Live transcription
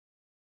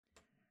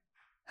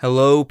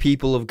Hello,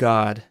 people of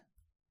God.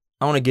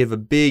 I want to give a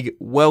big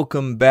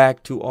welcome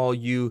back to all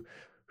you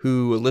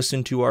who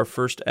listened to our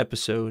first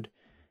episode.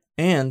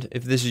 And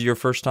if this is your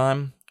first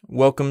time,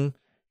 welcome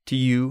to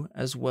you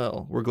as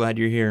well. We're glad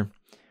you're here.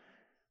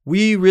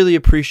 We really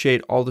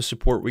appreciate all the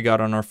support we got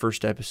on our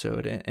first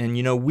episode.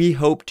 And we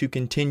hope to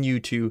continue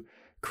to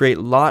create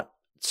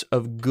lots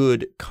of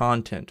good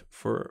content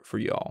for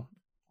y'all.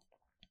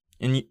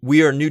 And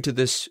we are new to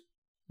this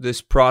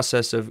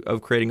process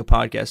of creating a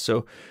podcast.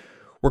 So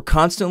we're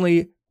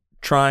constantly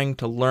trying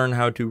to learn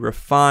how to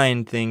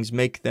refine things,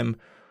 make them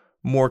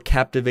more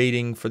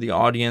captivating for the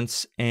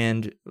audience,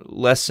 and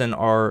lessen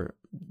our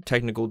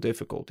technical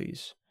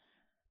difficulties.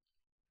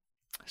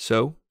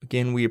 So,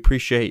 again, we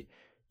appreciate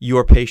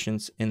your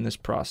patience in this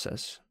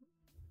process.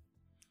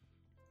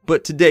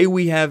 But today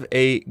we have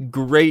a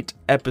great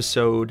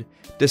episode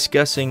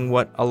discussing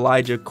what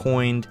Elijah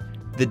coined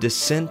the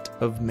descent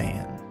of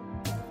man.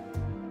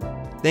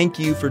 Thank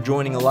you for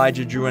joining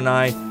Elijah, Drew, and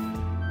I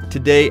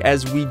today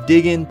as we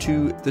dig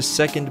into the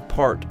second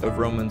part of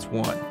Romans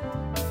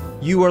 1.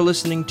 You are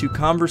listening to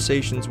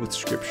Conversations with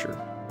Scripture,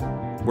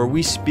 where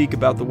we speak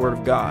about the Word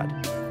of God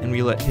and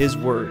we let His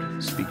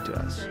Word speak to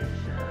us.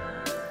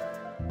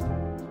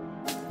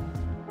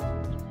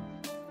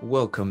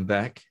 Welcome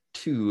back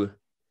to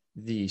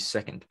the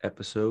second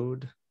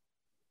episode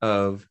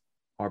of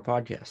our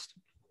podcast.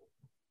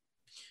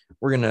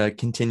 We're going to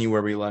continue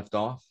where we left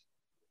off,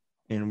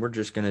 and we're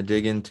just going to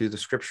dig into the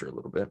Scripture a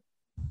little bit.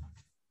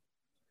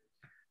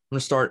 I'm going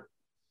to start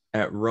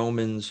at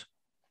Romans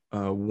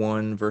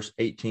 1, verse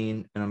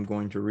 18, and I'm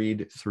going to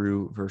read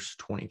through verse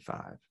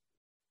 25.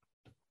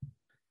 It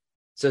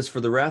says,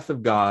 "For the wrath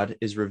of God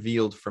is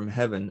revealed from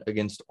heaven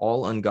against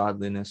all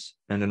ungodliness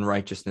and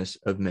unrighteousness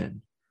of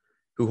men,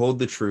 who hold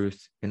the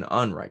truth in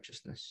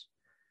unrighteousness,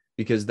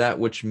 because that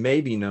which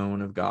may be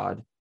known of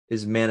God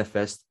is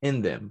manifest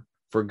in them,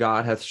 for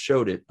God hath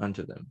showed it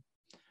unto them.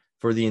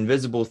 For the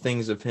invisible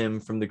things of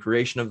him from the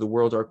creation of the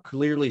world are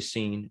clearly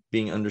seen,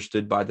 being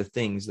understood by the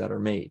things that are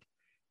made,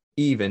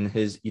 even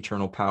his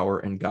eternal power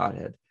and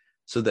Godhead,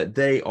 so that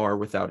they are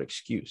without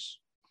excuse.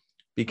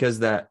 Because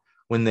that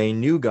when they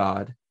knew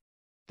God,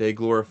 they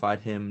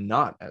glorified him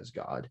not as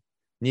God,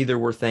 neither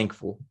were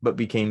thankful, but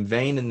became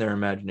vain in their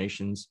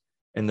imaginations,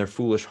 and their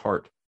foolish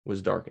heart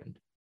was darkened.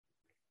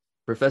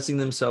 Professing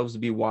themselves to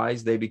be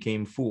wise, they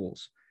became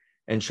fools,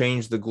 and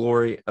changed the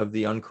glory of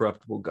the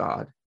uncorruptible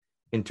God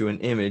into an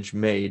image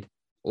made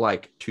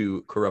like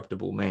to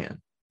corruptible man,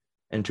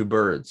 and to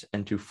birds,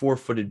 and to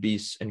four-footed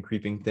beasts and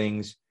creeping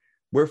things.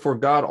 Wherefore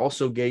God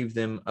also gave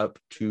them up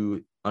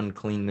to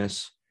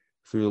uncleanness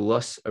through the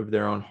lusts of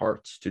their own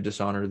hearts, to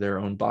dishonor their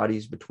own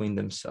bodies between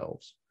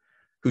themselves,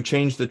 who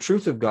changed the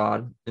truth of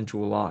God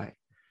into a lie,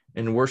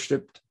 and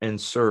worshipped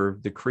and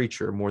served the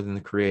creature more than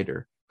the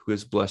Creator, who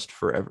is blessed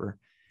forever.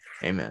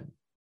 Amen."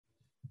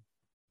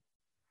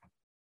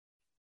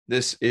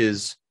 This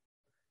is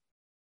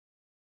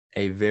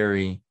a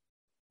very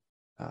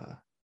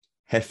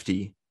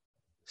hefty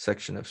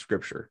section of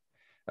Scripture.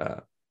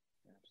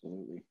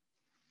 Absolutely.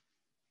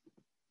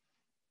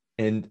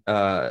 And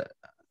I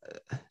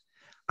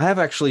have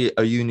actually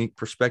a unique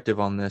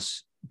perspective on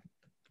this,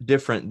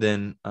 different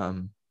than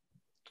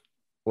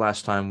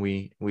last time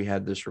we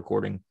had this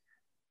recording.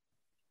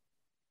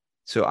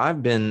 So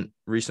I've been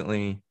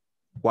recently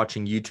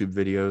watching YouTube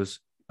videos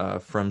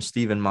from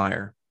Stephen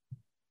Meyer.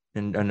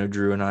 And I know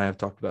Drew and I have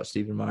talked about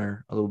Stephen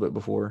Meyer a little bit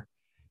before.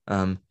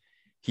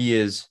 He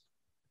is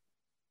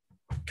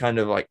kind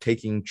of like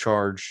taking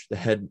charge, the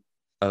head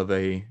of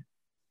a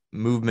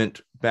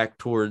movement back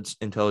towards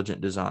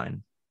intelligent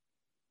design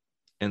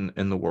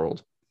in the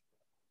world.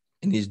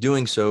 And he's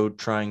doing so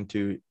trying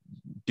to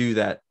do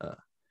that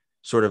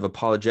sort of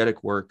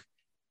apologetic work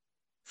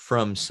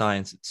from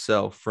science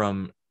itself,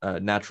 from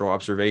natural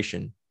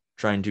observation,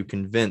 trying to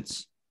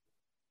convince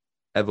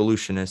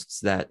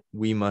evolutionists that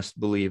we must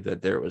believe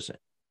that there was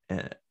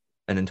an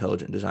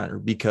intelligent designer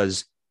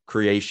because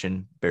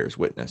creation bears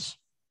witness.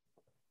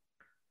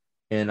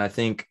 And I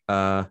think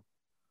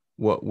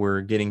what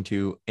we're getting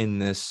to in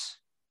this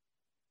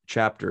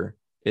chapter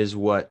is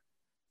what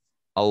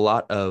a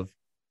lot of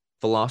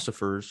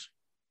philosophers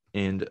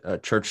and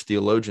church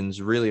theologians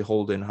really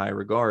hold in high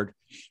regard.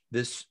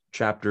 This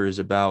chapter is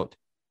about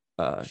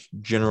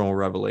general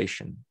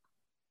revelation.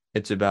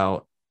 It's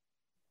about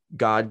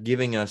God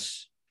giving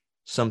us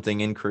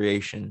something in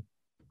creation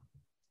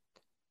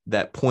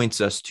that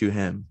points us to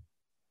him.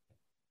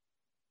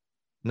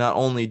 Not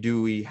only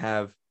do we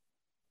have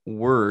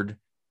word,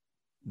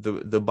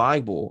 the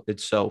Bible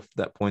itself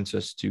that points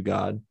us to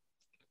God,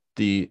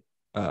 the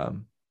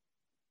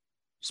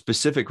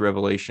specific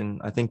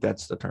revelation, I think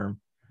that's the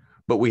term,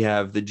 but we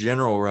have the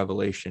general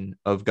revelation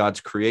of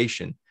God's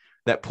creation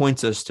that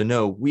points us to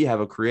know we have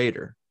a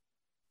creator.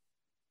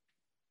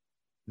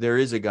 There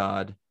is a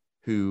God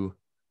who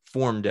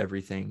formed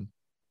everything,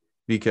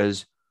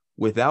 because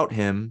without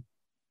him,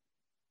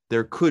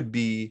 there could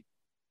be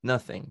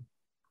nothing.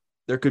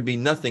 There could be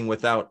nothing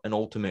without an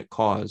ultimate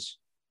cause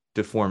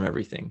to form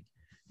everything.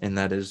 And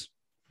that is,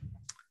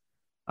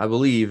 I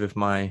believe, if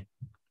my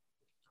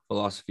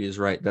philosophy is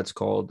right. That's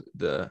called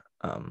the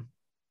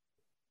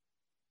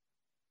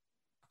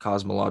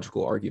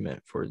cosmological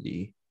argument for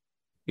the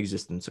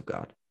existence of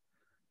God.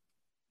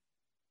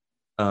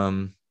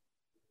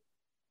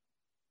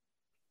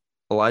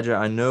 Elijah,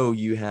 I know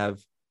you have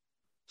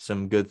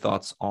some good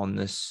thoughts on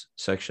this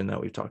section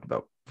that we've talked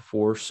about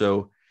before.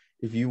 So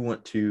if you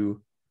want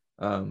to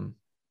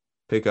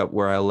pick up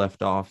where I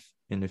left off,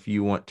 and if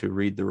you want to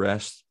read the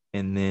rest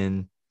and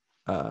then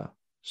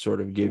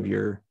sort of give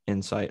your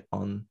insight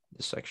on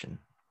the section,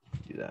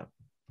 do that.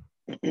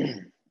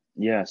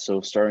 Yeah,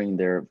 so starting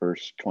there at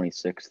verse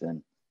 26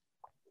 then.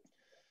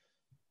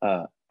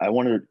 I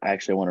want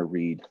to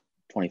read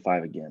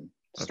 25 again.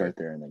 Start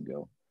there and then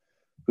go.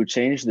 Who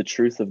changed the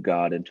truth of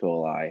God into a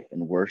lie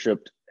and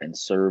worshiped and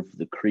served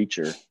the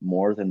creature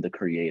more than the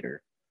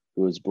Creator,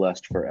 who is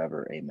blessed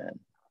forever. Amen.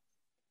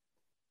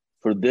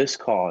 For this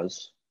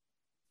cause,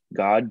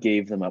 God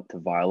gave them up to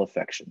vile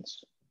affections,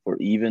 for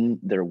even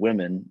their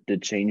women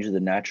did change the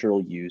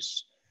natural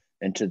use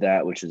into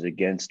that which is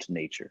against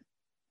nature.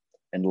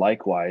 And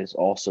likewise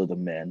also the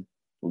men,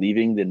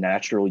 leaving the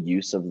natural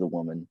use of the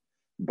woman,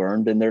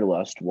 burned in their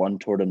lust one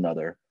toward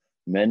another,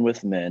 men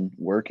with men,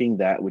 working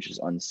that which is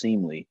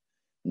unseemly,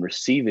 and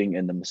receiving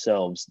in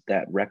themselves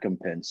that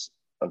recompense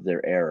of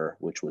their error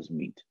which was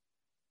meet.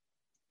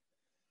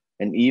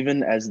 And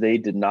even as they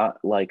did not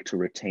like to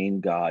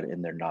retain God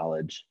in their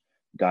knowledge,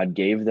 God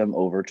gave them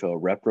over to a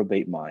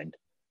reprobate mind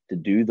to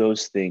do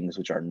those things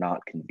which are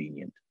not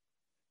convenient,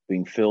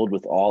 being filled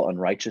with all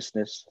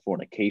unrighteousness,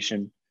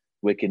 fornication,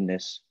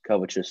 wickedness,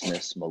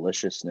 covetousness,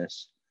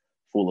 maliciousness,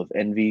 full of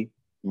envy,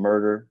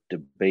 murder,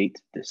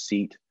 debate,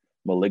 deceit,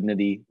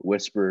 malignity,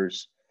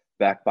 whisperers,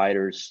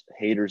 backbiters,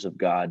 haters of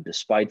God,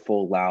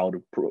 despiteful, loud,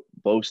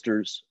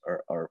 boasters,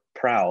 or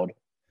proud,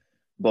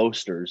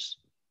 boasters,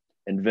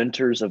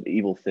 inventors of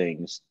evil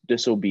things,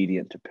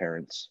 disobedient to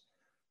parents,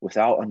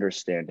 without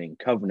understanding,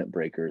 covenant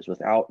breakers,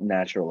 without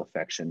natural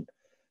affection,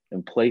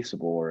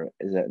 implacable, or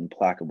is that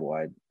implacable?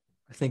 I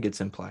think it's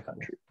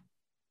implacable.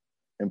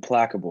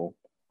 Implacable,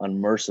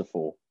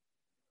 unmerciful,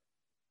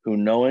 who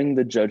knowing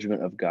the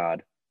judgment of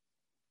God,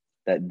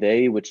 that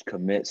they which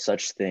commit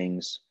such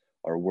things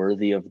are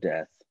worthy of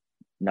death,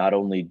 not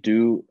only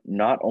do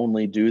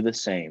the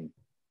same,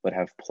 but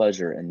have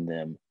pleasure in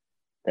them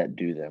that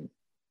do them.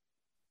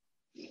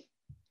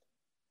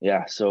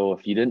 Yeah, so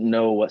if you didn't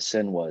know what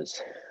sin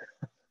was,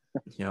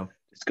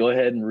 just go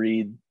ahead and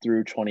read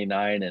through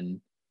 29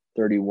 and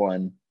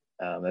 31.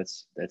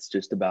 That's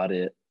just about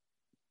it.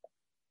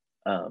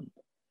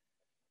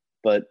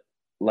 But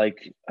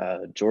like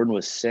Jordan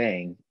was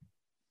saying,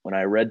 when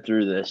I read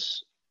through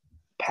this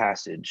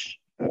passage,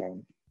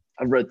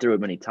 I've read through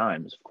it many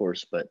times, of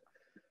course, but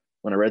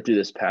when I read through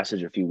this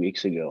passage a few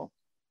weeks ago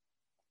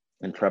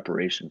in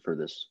preparation for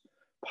this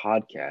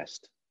podcast,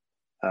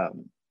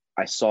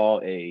 I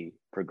saw a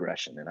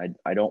progression, and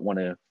I don't want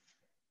to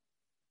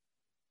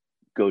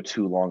go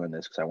too long on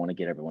this because I want to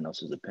get everyone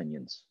else's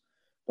opinions,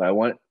 but I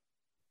want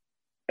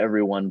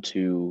everyone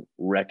to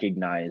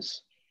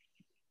recognize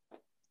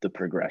the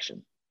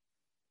progression.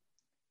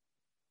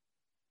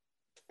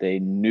 They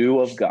knew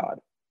of God.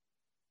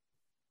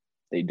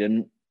 They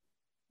didn't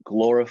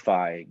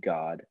glorify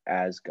God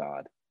as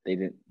God.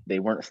 They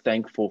weren't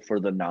thankful for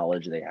the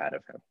knowledge they had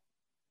of him.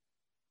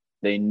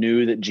 They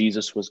knew that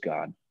Jesus was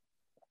God.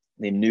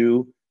 They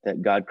knew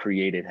that God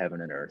created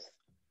heaven and earth,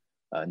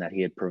 and that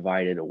he had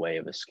provided a way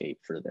of escape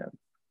for them.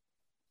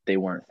 They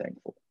weren't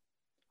thankful.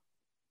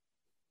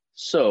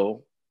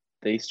 So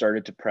they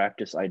started to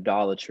practice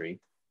idolatry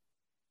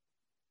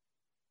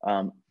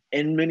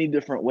in many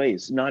different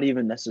ways, not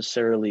even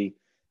necessarily,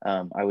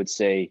 I would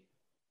say,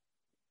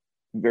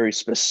 very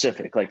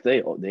specific. Like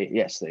they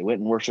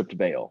went and worshiped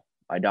Baal,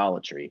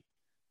 idolatry.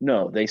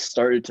 No, they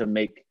started to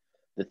make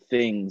the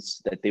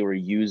things that they were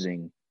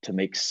using to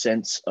make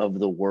sense of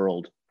the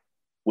world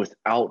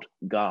without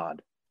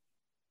God.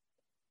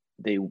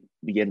 They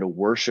began to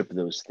worship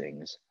those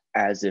things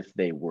as if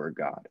they were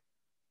God.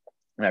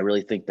 And I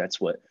really think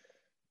that's what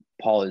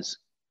Paul is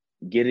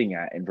getting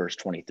at in verse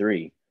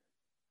 23.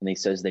 And he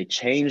says, they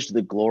changed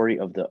the glory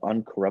of the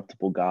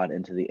uncorruptible God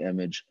into the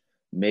image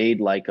made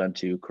like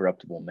unto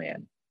corruptible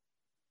man.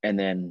 And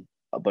then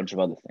a bunch of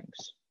other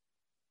things.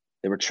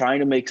 They were trying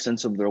to make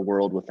sense of their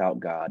world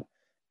without God,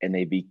 and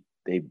they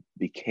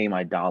became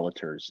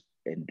idolaters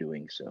in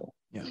doing so.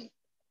 Yeah.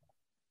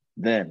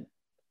 Then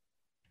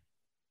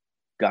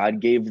God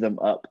gave them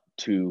up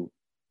to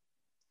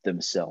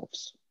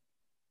themselves.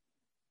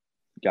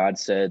 God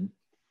said,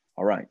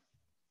 all right,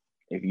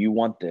 if you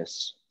want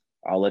this,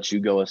 I'll let you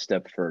go a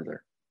step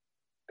further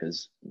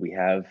because we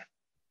have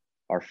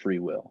our free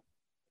will.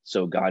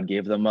 So God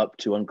gave them up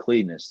to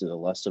uncleanness, to the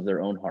lust of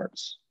their own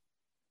hearts.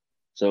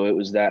 So it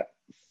was that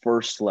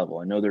first level.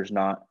 I know there's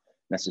not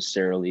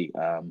necessarily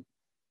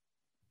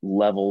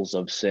levels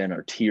of sin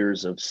or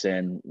tiers of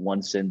sin,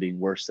 one sin being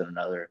worse than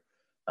another.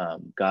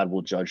 God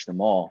will judge them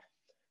all.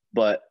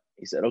 But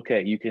he said,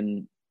 okay, you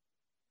can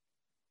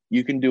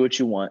do what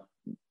you want.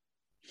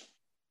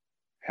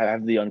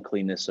 Have the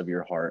uncleanness of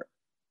your heart,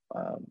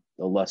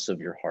 the lust of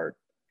your heart.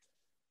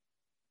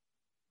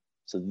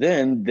 So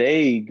then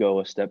they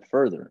go a step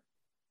further.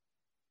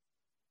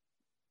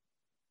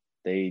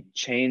 They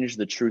change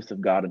the truth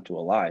of God into a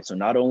lie. So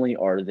not only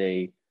are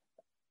they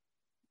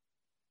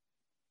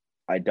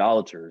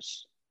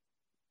idolaters,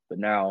 but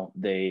now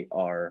they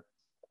are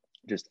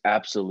just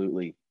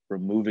absolutely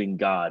removing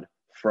God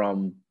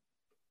from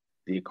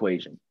the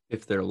equation.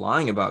 If they're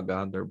lying about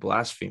God, they're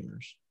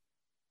blasphemers.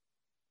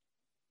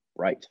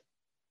 Right.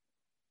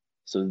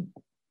 So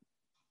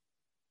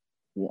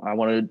I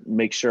want to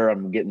make sure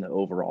I'm getting the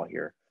overall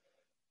here.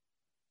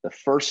 The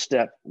first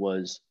step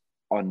was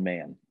on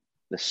man.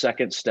 The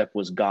second step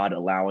was God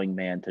allowing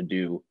man to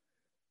do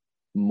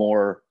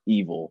more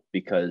evil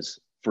because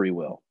free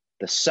will.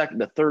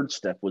 The third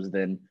step was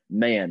then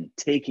man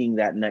taking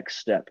that next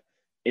step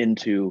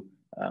into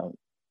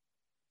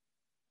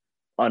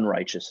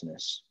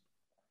unrighteousness.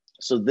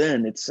 So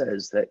then it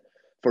says that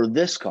for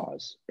this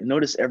cause, and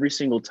notice every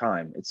single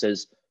time it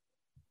says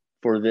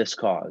for this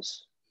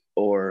cause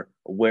or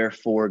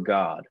wherefore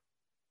God.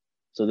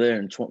 So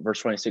then verse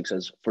 26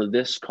 says, for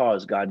this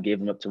cause God gave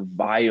them up to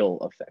vile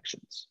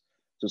affections.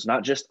 So it's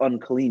not just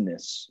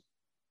uncleanness,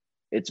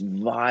 it's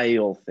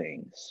vile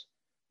things.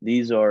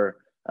 These are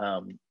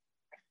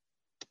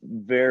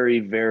very,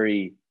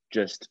 very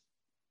just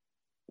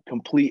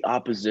complete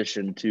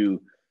opposition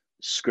to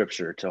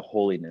scripture, to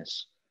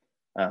holiness.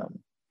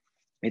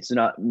 It's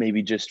not,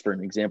 maybe just for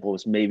an example,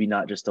 it's maybe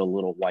not just a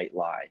little white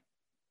lie,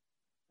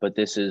 but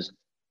this is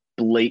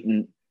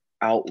blatant,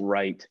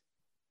 outright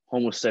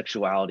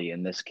homosexuality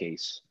in this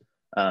case,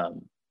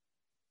 an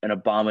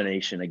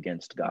abomination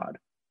against God.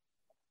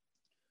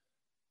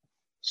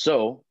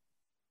 So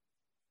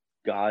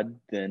God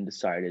then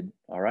decided,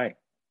 all right,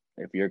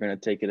 if you're going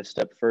to take it a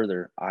step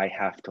further, I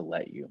have to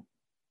let you.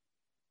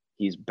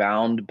 He's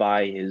bound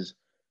by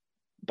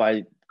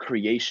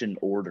creation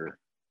order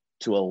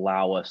to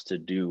allow us to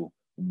do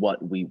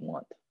what we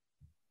want,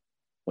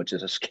 which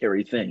is a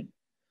scary thing.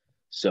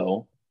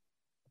 So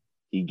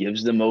he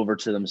gives them over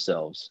to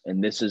themselves.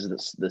 And this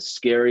is the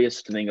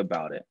scariest thing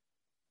about it,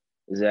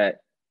 is that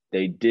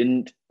they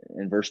didn't,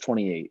 in verse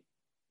 28,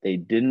 they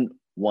didn't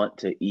want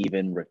to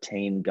even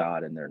retain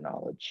God in their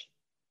knowledge.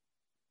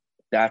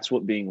 That's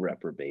what being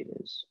reprobate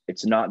is.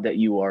 It's not that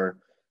you are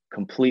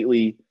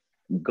completely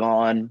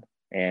gone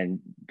and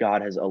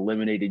God has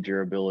eliminated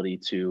your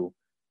ability to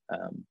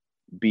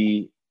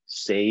be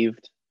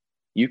saved.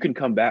 You can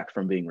come back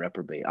from being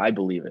reprobate. I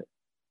believe it.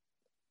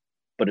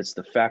 But it's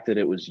the fact that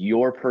it was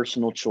your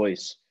personal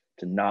choice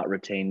to not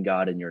retain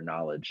God in your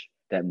knowledge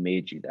that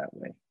made you that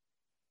way.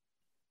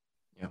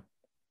 Yeah.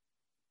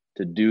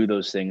 To do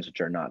those things which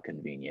are not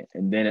convenient.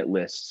 And then it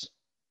lists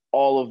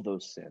all of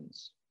those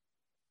sins.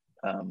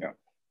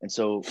 And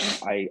so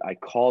I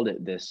called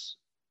it this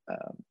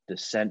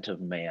descent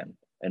of man,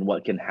 and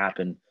what can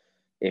happen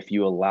if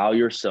you allow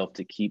yourself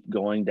to keep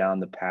going down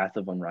the path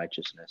of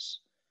unrighteousness,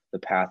 the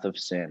path of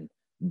sin.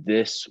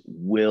 This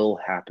will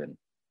happen.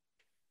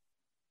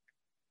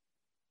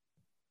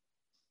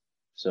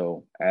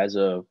 So as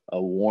a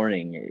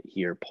warning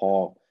here,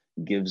 Paul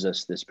gives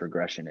us this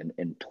progression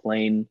in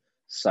plain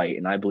sight,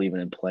 and I believe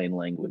in plain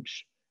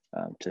language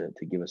to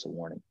give us a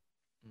warning.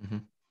 Mm-hmm.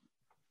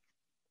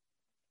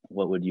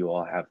 What would you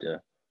all have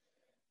to,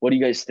 what do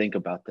you guys think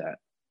about that,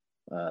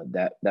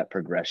 that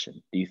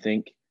progression? Do you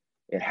think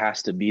it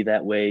has to be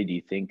that way? Do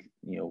you think,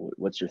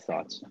 what's your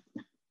thoughts?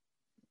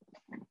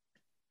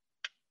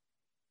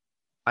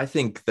 I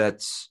think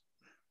that's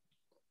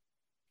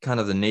kind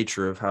of the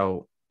nature of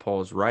how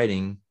Paul's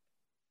writing.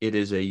 It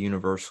is a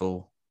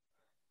universal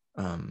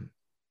kind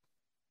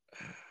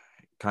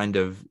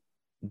of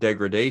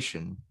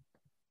degradation.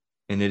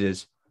 And it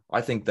is,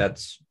 I think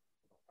that's,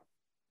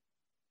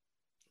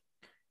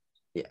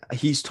 yeah,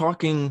 he's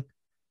talking,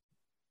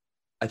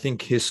 I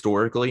think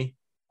historically,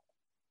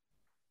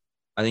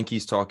 I think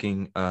he's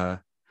talking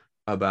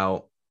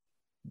about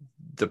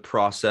the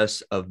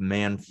process of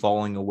man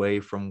falling away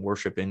from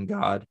worshiping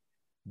God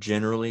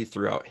generally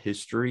throughout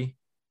history,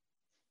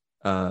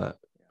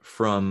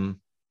 from,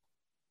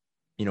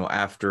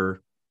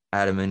 after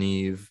Adam and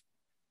Eve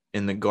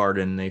in the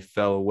garden, they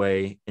fell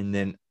away, and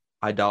then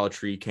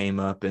idolatry came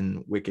up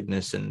and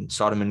wickedness and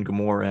Sodom and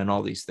Gomorrah and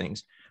all these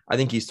things. I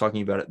think he's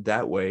talking about it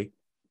that way,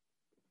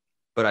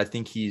 but I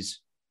think he's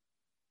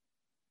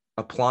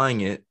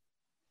applying it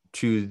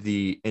to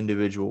the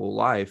individual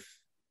life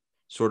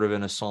sort of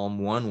in a Psalm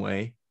 1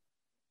 way,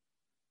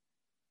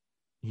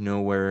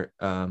 where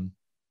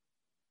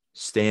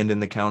stand in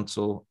the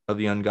counsel of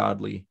the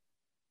ungodly,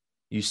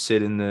 you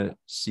sit in the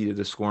seat of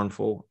the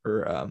scornful,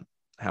 or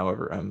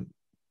however, I'm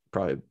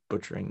probably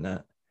butchering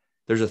that.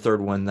 There's a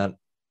third one that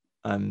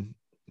I'm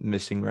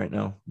missing right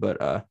now,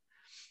 but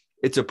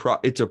it's a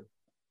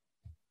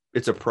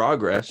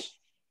progress,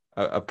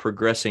 a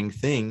progressing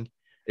thing.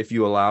 If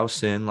you allow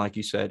sin, like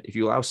you said, if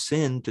you allow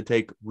sin to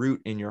take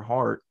root in your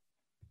heart,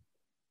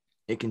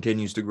 it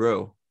continues to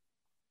grow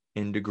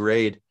and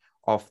degrade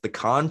off the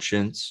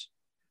conscience,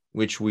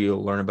 which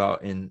we'll learn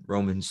about in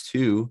Romans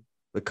 2,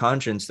 the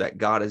conscience that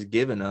God has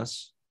given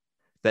us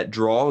that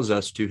draws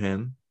us to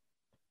him.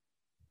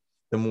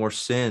 The more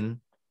sin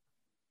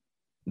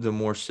the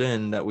more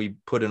sin that we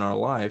put in our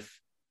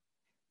life,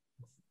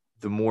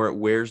 the more it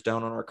wears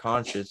down on our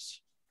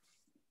conscience.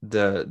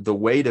 The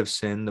weight of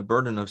sin, the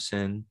burden of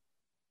sin,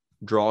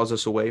 draws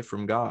us away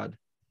from God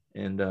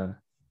and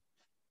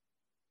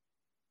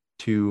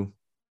to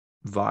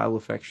vile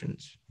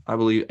affections. I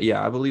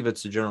believe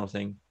it's a general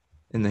thing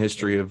in the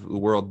history of the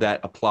world that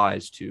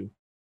applies to.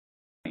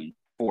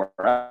 For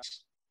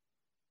us,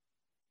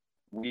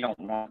 we don't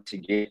want to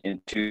get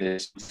into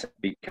this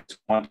because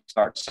once it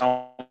starts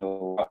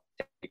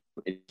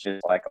it's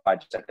just like I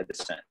just had to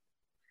descend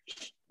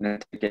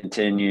and to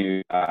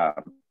continue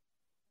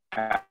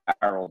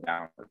spiral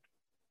downward.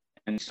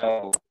 And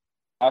so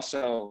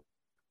also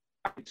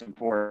it's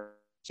important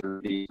to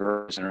be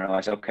first and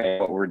realize, okay,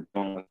 what we're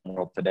doing with the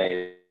world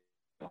today,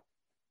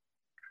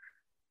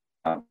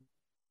 what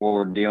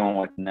we're dealing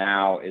with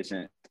now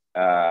isn't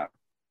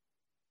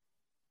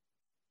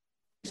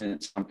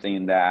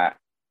something that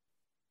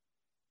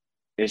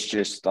it's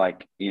just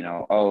like,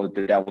 oh,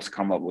 the devil's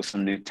come up with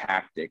some new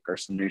tactic or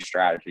some new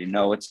strategy.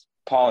 No, it's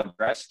Paul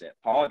addressed it.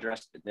 Paul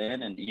addressed it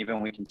then, and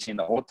even we can see in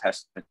the Old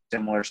Testament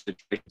similar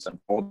situations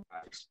unfold.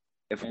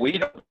 If we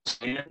don't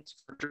stand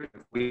for truth,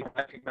 if we don't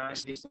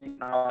recognize these things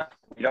in our life,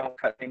 we don't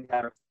cut things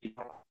out, if we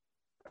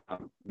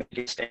don't make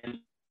it stand,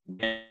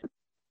 then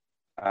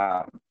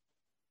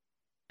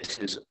this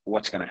is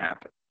what's going to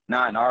happen.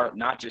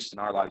 Not just in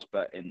our lives,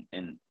 but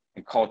in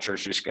culture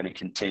is just going to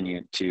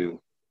continue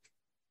to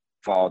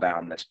fall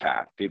down this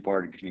path. People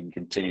are going to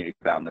continue to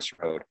go down this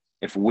road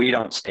if we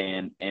don't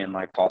stand and,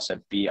 like Paul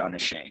said, be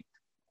unashamed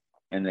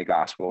in the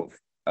gospel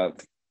of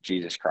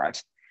Jesus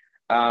Christ.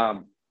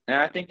 And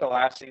I think the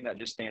last thing that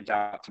just stands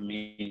out to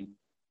me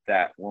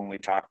that when we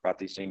talk about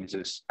these things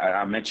is,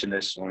 I mentioned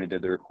this when we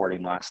did the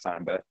recording last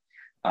time, but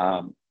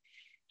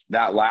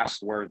that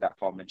last word that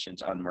Paul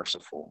mentions,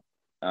 unmerciful,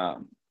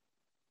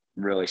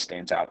 really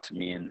stands out to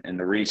me. And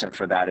the reason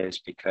for that is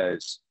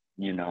because,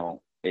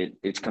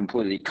 it's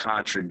completely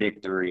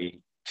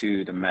contradictory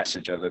to the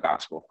message of the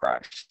gospel of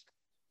Christ.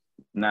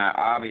 Now,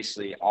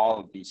 obviously, all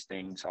of these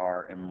things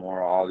are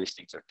immoral. All these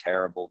things are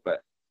terrible,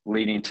 but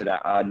leading to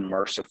that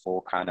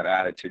unmerciful kind of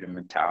attitude and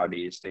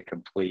mentality is the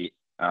complete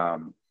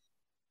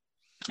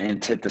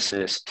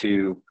antithesis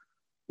to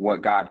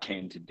what God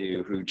came to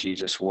do, who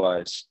Jesus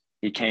was.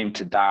 He came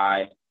to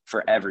die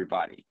for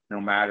everybody, no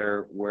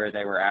matter where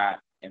they were at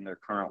in their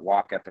current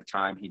walk at the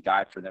time. He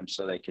died for them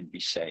so they could be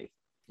saved.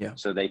 Yeah.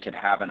 So they could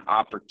have an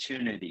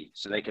opportunity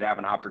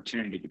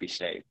to be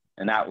saved.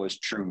 And that was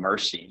true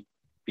mercy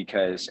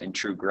and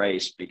true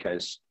grace,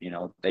 because,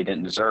 they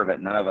didn't deserve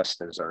it. None of us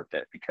deserved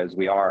it, because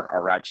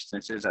our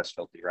righteousness is as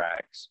filthy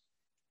rags.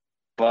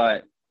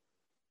 But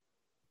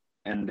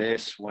in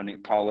this,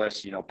 when Paul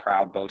lists,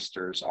 proud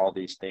boasters, all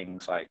these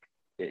things, like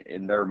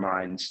in their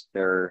minds,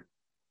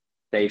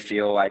 they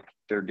feel like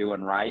they're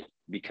doing right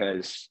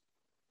because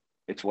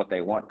it's what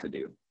they want to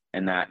do.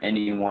 And that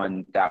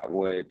anyone that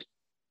would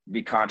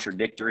be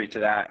contradictory to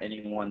that,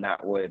 anyone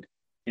that would,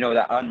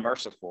 that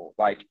unmerciful,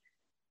 like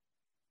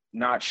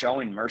not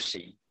showing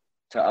mercy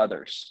to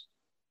others,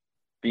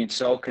 being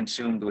so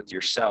consumed with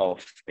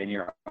yourself and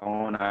your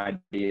own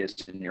ideas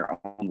and your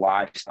own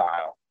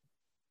lifestyle,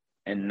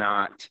 and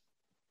not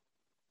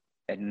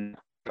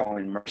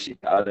showing mercy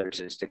to others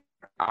is the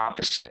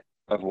opposite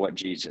of what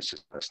Jesus is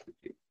supposed to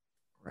do.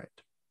 Right.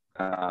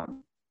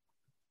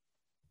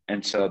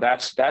 And so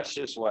that's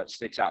just what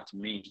sticks out to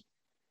me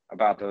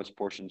about those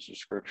portions of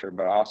scripture.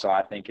 But also,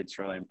 I think it's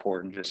really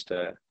important just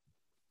to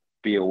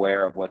be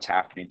aware of what's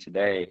happening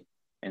today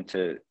and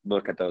to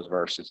look at those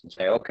verses and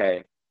say,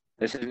 okay,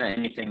 this isn't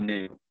anything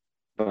new,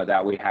 but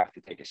that we have to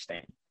take a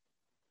stand.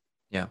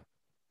 Yeah.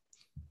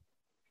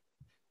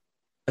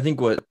 I think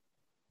what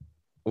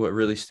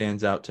really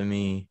stands out to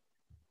me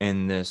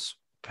in this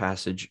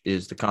passage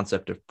is the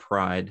concept of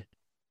pride.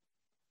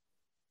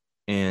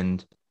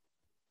 And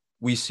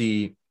we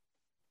see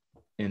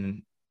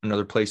in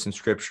another place in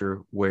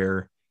scripture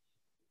where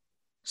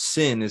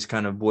sin is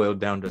kind of boiled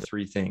down to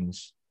three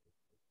things: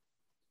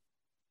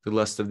 the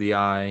lust of the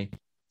eye,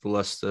 the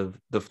lust of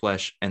the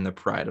flesh, and the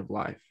pride of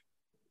life.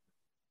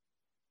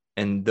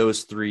 And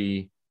those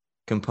three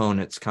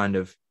components kind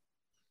of,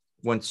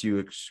 once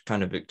you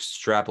kind of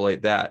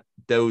extrapolate that,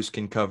 those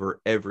can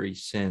cover every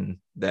sin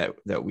that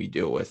we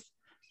deal with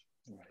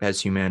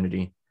as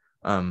humanity.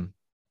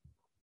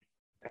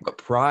 But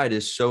pride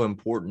is so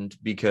important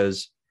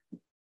because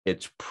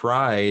it's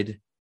pride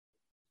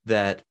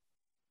that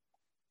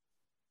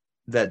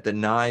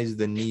denies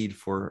the need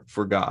for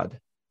God.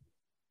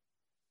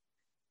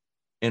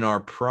 In our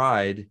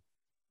pride,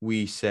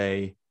 we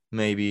say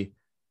maybe,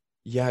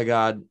 yeah,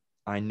 God,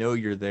 I know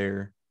you're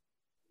there,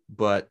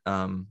 but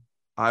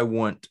I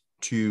want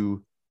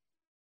to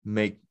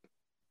make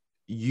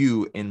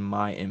you in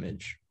my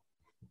image,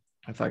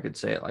 if I could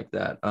say it like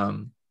that.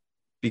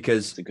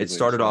 Because it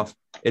started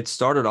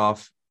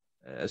off,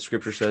 as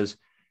scripture says,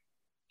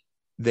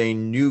 they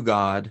knew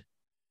God,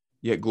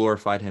 yet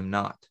glorified him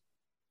not.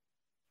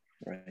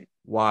 Right.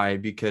 Why?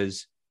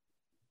 Because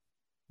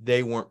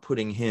they weren't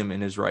putting him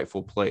in his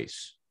rightful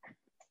place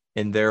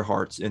in their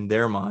hearts, in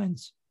their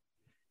minds.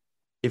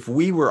 if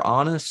we were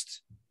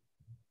honest,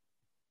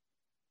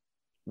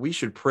 we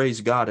should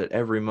praise God at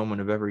every moment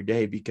of every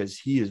day because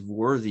he is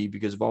worthy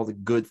because of all the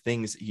good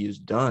things that he has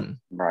done.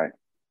 Right.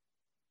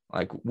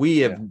 Like we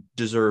have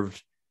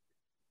deserved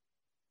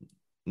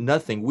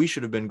nothing. We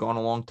should have been gone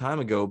a long time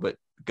ago, but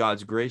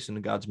God's grace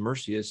and God's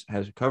mercy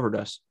has covered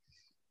us.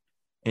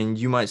 And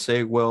you might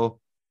say, well,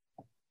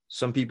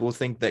 some people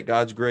think that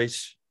God's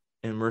grace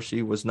and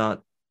mercy was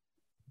not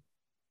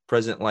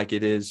present like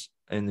it is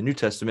in the New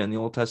Testament and the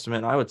Old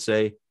Testament. I would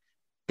say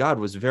God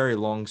was very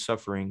long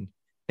suffering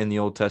in the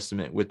Old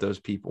Testament with those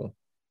people.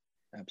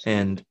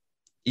 Absolutely. And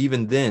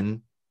even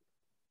then,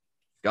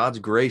 God's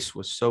grace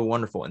was so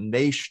wonderful, and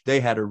they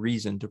had a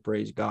reason to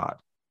praise God.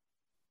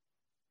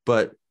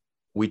 But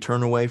we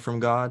turn away from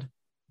God.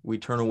 We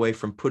turn away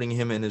from putting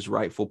him in his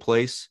rightful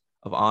place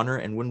of honor.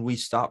 And when we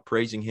stop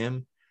praising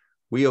him,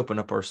 we open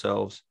up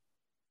ourselves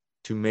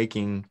to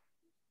making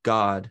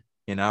God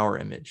in our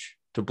image,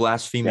 to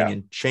blaspheming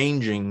and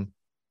changing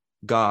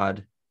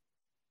God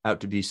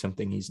out to be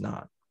something he's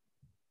not,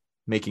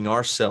 making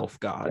ourself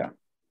God,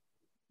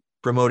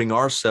 promoting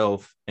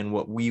ourself and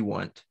what we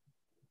want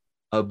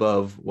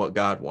above what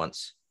God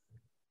wants.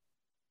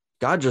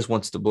 God just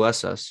wants to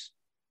bless us.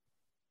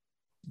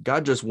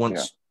 God just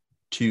wants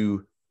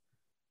to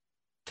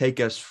take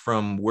us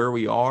from where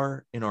we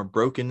are in our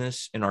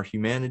brokenness, in our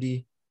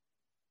humanity,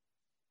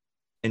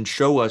 and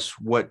show us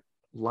what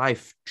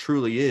life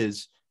truly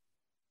is,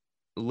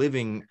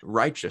 living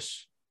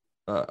righteous,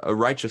 a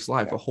righteous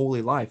life, a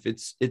holy life.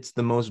 It's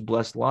the most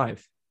blessed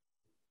life.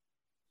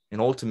 And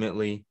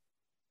ultimately,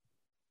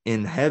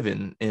 in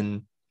heaven,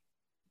 in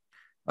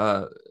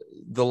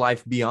the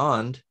life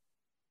beyond,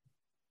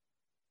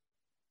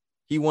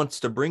 he wants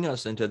to bring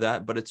us into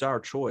that, but it's our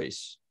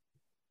choice.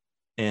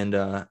 And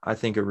I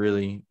think a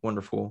really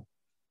wonderful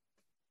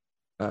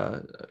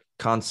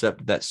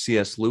concept that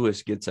C.S.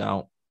 Lewis gets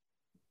out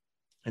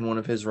in one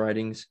of his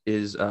writings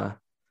is, and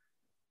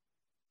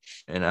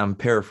I'm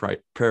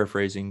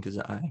paraphrasing because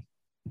I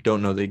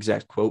don't know the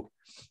exact quote,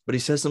 but he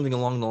says something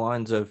along the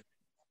lines of,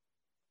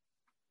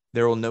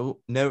 there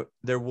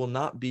will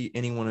not be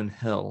anyone in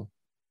hell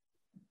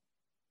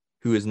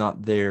who is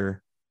not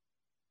there,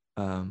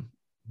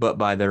 but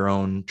by their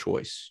own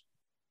choice,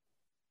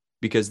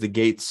 because the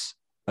gates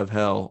of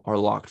hell are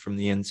locked from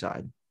the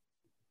inside.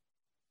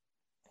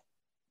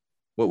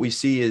 What we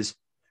see is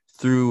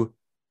through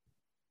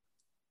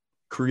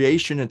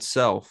creation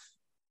itself,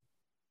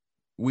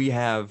 we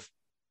have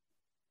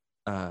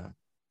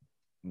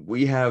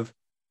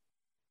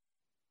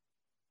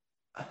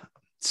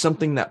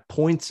something that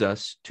points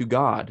us to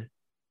God.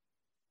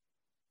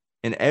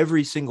 And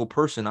every single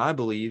person, I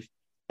believe,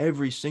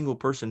 every single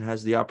person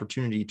has the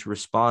opportunity to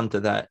respond to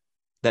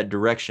that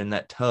direction,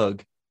 that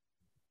tug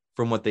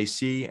from what they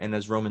see, and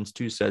as Romans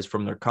 2 says,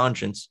 from their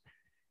conscience,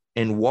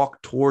 and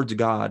walk towards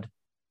God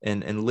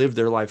and live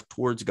their life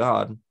towards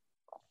God,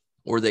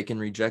 or they can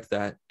reject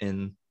that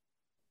and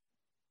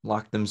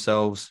lock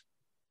themselves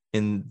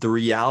in the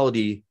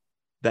reality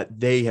that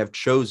they have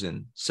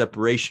chosen,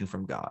 separation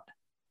from God.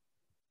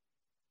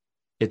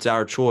 It's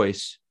our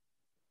choice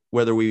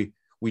whether we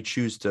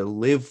choose to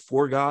live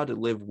for God, to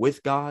live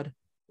with God,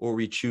 or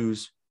we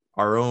choose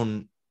our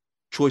own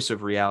choice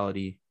of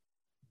reality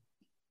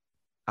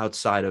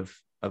outside of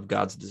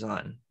God's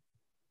design.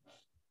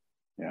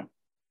 Yeah.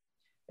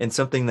 And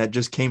something that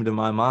just came to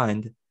my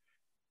mind,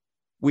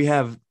 we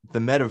have the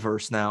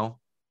metaverse now,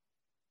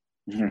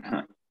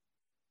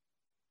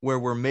 where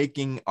we're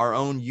making our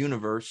own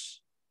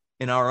universe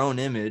in our own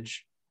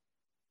image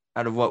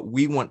out of what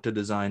we want to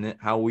design it,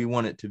 how we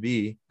want it to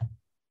be,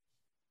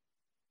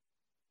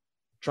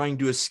 trying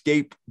to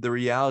escape the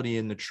reality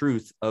and the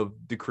truth of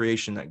the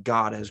creation that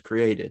God has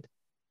created.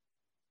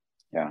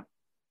 Yeah.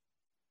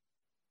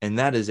 And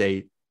that is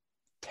a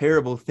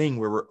terrible thing,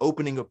 where we're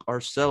opening up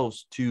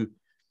ourselves to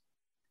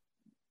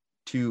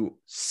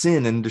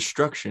sin and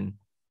destruction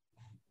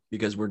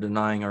because we're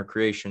denying our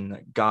creation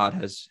that God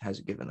has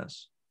given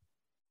us.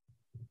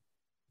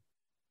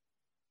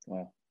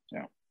 Well,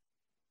 yeah.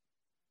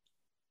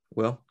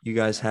 Well, you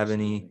guys have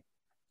any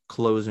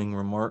closing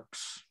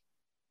remarks?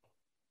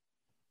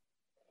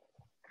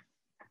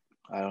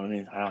 I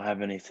don't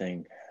have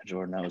anything,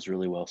 Jordan. That was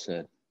really well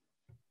said.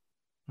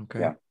 Okay.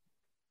 Yeah.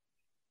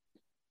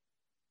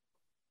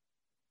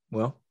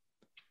 Well,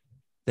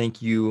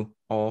 thank you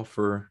all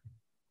for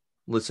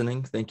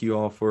listening. Thank you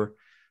all for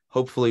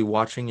hopefully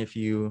watching if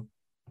you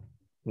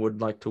would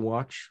like to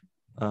watch.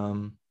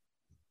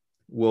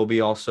 We'll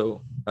be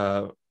also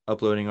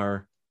uploading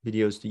our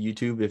videos to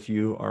YouTube if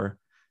you are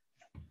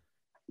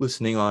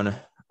listening on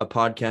a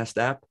podcast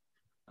app.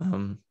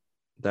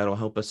 That'll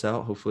help us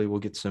out. Hopefully we'll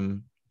get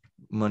some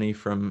money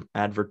from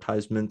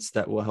advertisements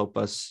that will help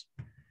us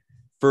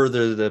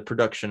further the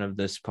production of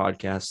this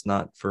podcast,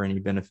 not for any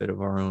benefit of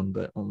our own,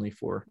 but only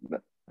for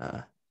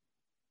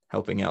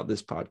helping out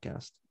this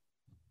podcast.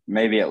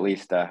 Maybe at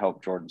least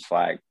help Jordan's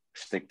flag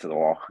stick to the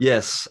wall.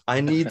 Yes,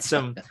 I need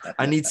some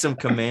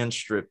command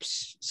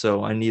strips,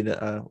 so I need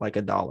like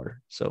 $1.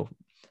 So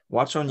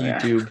watch on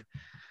YouTube,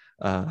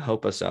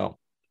 help us out.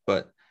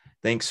 But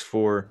thanks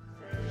for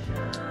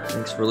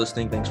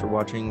listening. Thanks for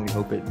watching. We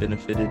hope it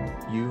benefited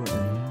you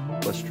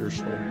and blessed your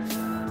soul.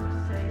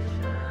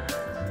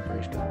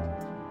 Praise God.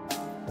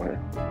 What?